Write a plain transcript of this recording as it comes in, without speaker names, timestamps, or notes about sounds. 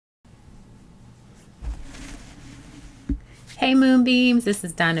Hey Moonbeams, this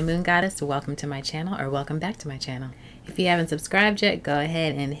is Dhana Moongoddess. Welcome to my channel, or welcome back to my channel. If you haven't subscribed yet, go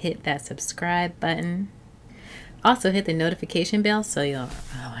ahead and hit that subscribe button. Also hit the notification bell so you'll,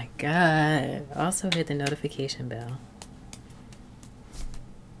 oh my god, also hit the notification bell.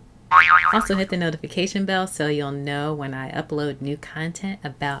 Also hit the notification bell so you'll know when I upload new content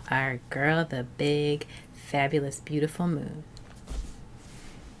about our girl, the big, fabulous, beautiful moon.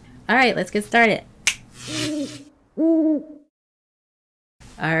 Alright, let's get started.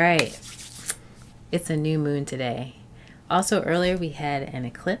 Alright, it's a new moon today. Also earlier we had an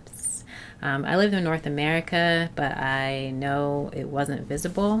eclipse. I live in North America, but I know it wasn't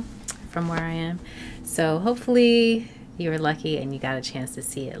visible from where I am. So hopefully you were lucky and you got a chance to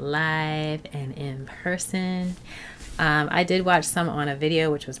see it live and in person. I did watch some on a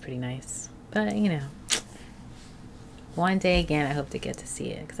video, which was pretty nice. But you know, one day again, I hope to get to see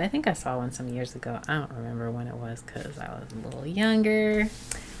it, because I think I saw one some years ago. I don't remember when it was because I was a little younger.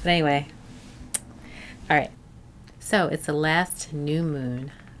 But anyway, all right. So it's the last new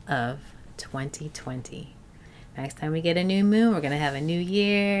moon of 2020. Next time we get a new moon, we're going to have a new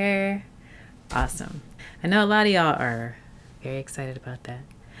year. Awesome. I know a lot of y'all are very excited about that.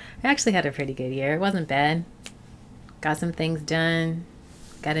 I actually had a pretty good year. It wasn't bad. Got some things done.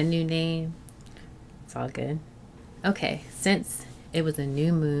 Got a new name. It's all good. Okay, since it was a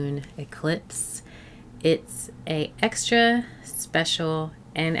new moon eclipse, it's a extra special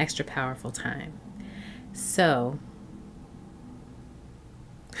and extra powerful time. So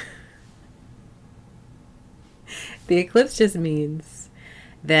the eclipse just means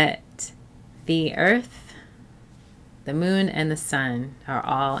that the earth, the moon, and the sun are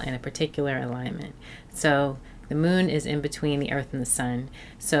all in a particular alignment. So the moon is in between the earth and the sun.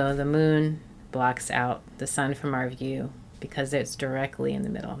 So the moon blocks out the sun from our view because it's directly in the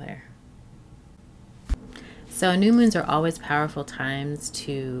middle there. So new moons are always powerful times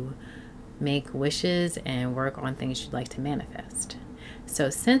to make wishes and work on things you'd like to manifest. So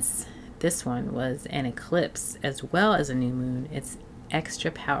since this one was an eclipse as well as a new moon, it's extra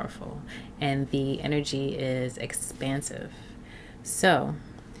powerful and the energy is expansive. So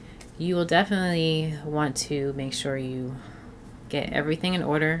you will definitely want to make sure you get everything in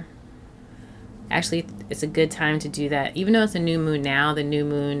order. Actually, it's a good time to do that. Even though it's a new moon now, the new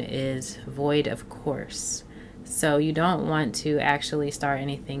moon is void of course. So you don't want to actually start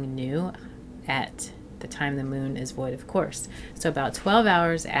anything new at the time the moon is void of course. So about 12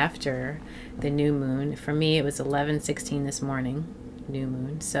 hours after the new moon, for me it was 11:16 this morning, new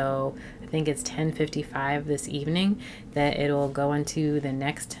moon. So I think it's 10:55 this evening that it'll go into the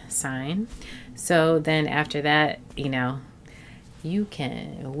next sign. So then after that, you know, you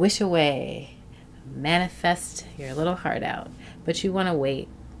can wish away, manifest your little heart out, but you want to wait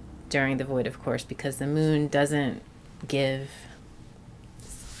during the void of course because the moon doesn't give,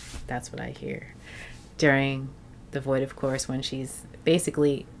 that's what I hear, during the void of course, when she's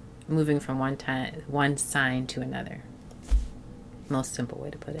basically moving from one sign to another. Most simple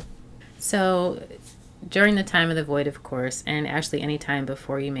way to put it. So during the time of the void of course, and actually any time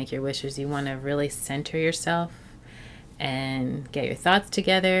before you make your wishes, you want to really center yourself and get your thoughts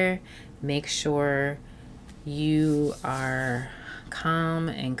together. Make sure you are calm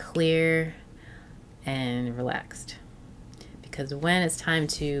and clear and relaxed, because when it's time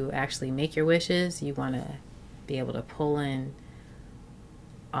to actually make your wishes, you want to be able to pull in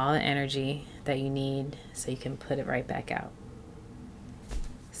all the energy that you need so you can put it right back out.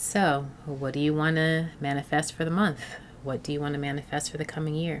 So what do you want to manifest for the month? What do you want to manifest for the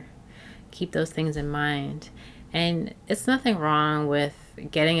coming year? Keep those things in mind. And it's nothing wrong with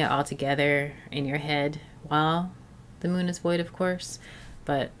getting it all together in your head while the moon is void of course,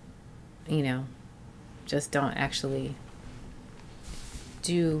 but you know, just don't actually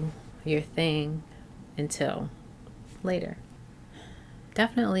do your thing until later.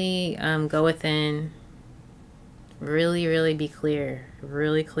 Definitely go within, really be clear,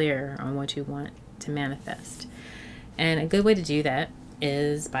 really clear on what you want to manifest. And a good way to do that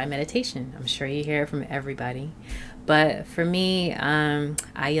is by meditation. I'm sure you hear it from everybody, but for me, I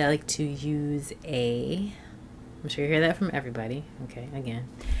like to use I'm sure you hear that from everybody, okay, again,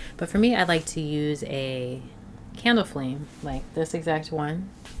 but for me, I like to use a candle flame like this exact one,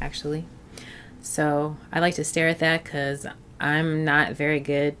 actually. So I like to stare at that because I'm not very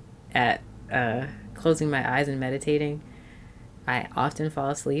good at closing my eyes and meditating. I often fall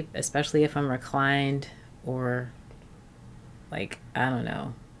asleep, especially if I'm reclined or like, I don't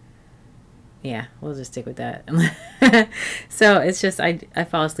know. Yeah, we'll just stick with that. So it's just, I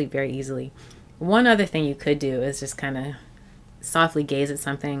fall asleep very easily. One other thing you could do is just kind of softly gaze at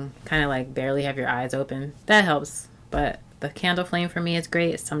something, kind of like barely have your eyes open. That helps, but The candle flame for me is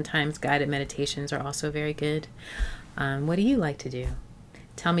great. Sometimes guided meditations are also very good. What do you like to do?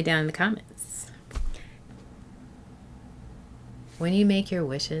 Tell me down in the comments. When you make your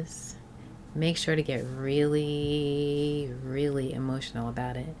wishes, make sure to get really, really emotional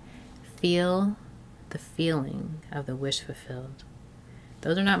about it. Feel the feeling of the wish fulfilled.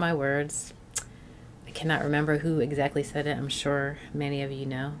 Those are not my words. I cannot remember who exactly said it. I'm sure many of you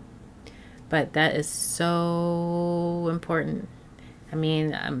know. But that is so important. I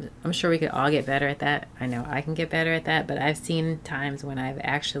mean, I'm sure we could all get better at that. I know I can get better at that, but I've seen times when I've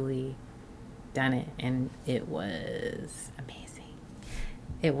actually done it and it was amazing.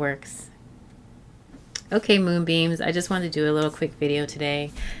 It works. Okay, Moonbeams, I just wanted to do a little quick video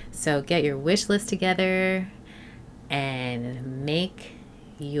today. So get your wish list together and make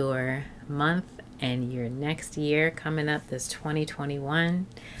your month and your next year coming up, this 2021,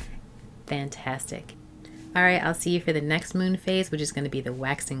 fantastic. All right, I'll see you for the next moon phase, which is going to be the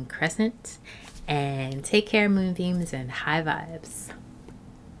waxing crescent. And take care, Moonbeams, and high vibes.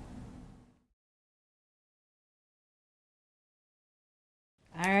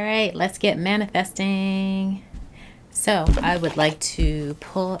 All right, let's get manifesting. So I would like to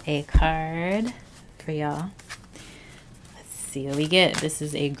pull a card for y'all. Let's see what we get. This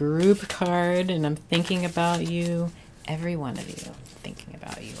is a group card, and I'm thinking about you. Every one of you, I'm thinking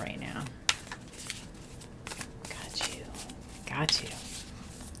about you right now. Got you.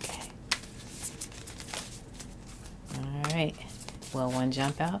 Okay. All right. Will one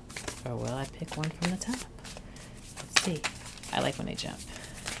jump out, or will I pick one from the top? Let's see. I like when they jump.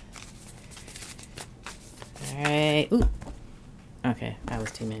 All right. Ooh. Okay, that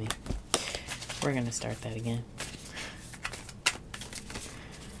was too many. We're gonna start that again.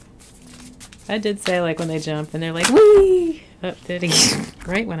 I did say I like when they jump, and they're like, whee! Oh, did it again.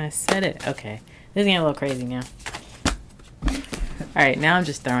 Right when I said it. Okay. This is getting a little crazy now. Alright, now I'm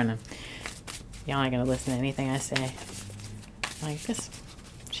just throwing them. Y'all ain't gonna listen to anything I say. Like, this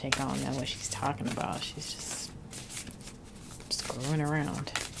chick, I don't know what she's talking about. She's just screwing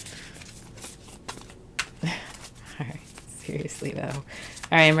around. Alright, seriously though.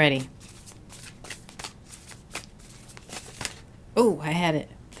 Alright, I'm ready. Oh, I had it.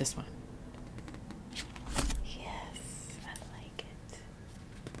 This one. Yes, I like it.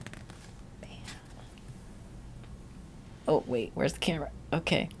 Bam. Oh, wait, where's the camera?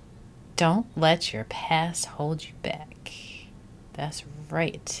 Okay. Don't let your past hold you back. That's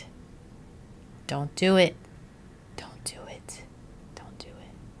right. Don't do it.